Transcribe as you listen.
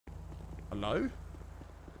Hello?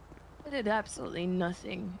 I did absolutely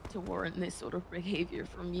nothing to warrant this sort of behavior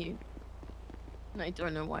from you. And I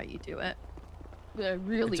don't know why you do it. But I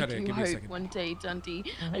really do hope one day, Dundee,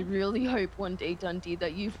 I really hope one day, Dundee,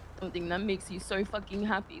 that you find something that makes you so fucking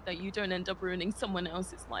happy that you don't end up ruining someone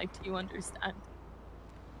else's life. Do you understand?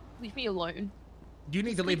 Leave me alone. You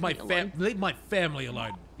need to leave my family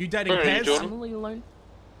alone. You dating Pez? Family alone.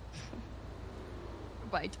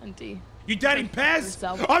 Goodbye, Dundee. You dating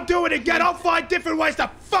Pez? I'm doing it again. I'll find different ways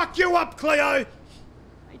to fuck you up, Cleo.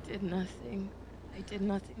 I did nothing. I did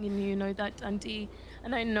nothing, and you know that, Dundee.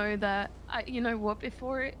 And I know that, you know what,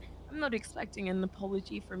 before it, I'm not expecting an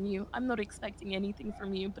apology from you. I'm not expecting anything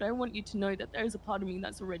from you, but I want you to know that there's a part of me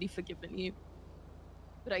that's already forgiven you.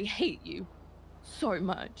 But I hate you so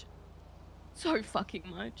much. So fucking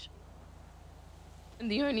much.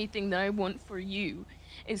 And the only thing that I want for you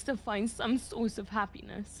is to find some source of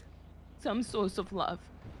happiness. Some source of love.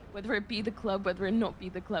 Whether it be the club, whether it not be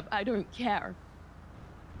the club, I don't care.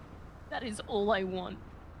 That is all I want.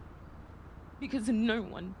 Because no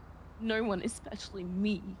one, especially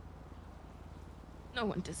me, no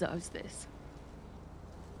one deserves this.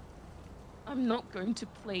 I'm not going to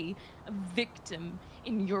play a victim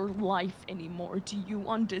in your life anymore. Do you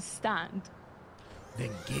understand?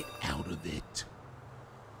 Then get out of it.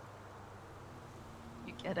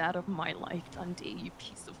 You get out of my life, Dundee, you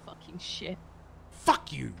piece of fucking shit.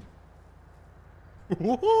 Fuck you.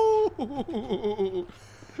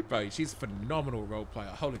 Bro, she's a phenomenal role player.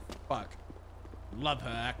 Holy fuck. Love her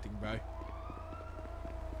acting, bro.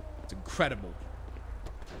 It's incredible.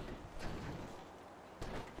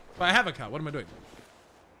 But I have a car. What am I doing?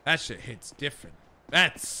 That shit hits different.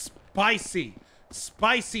 That's spicy.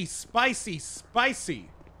 Spicy, spicy, spicy.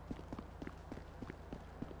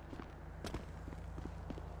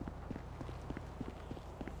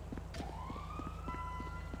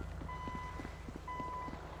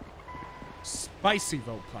 Spicy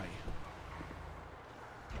roleplay.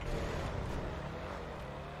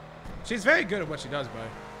 She's very good at what she does, bro.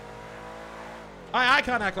 I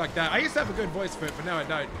can't act like that. I used to have a good voice for it, but now I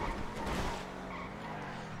don't.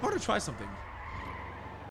 I want to try something.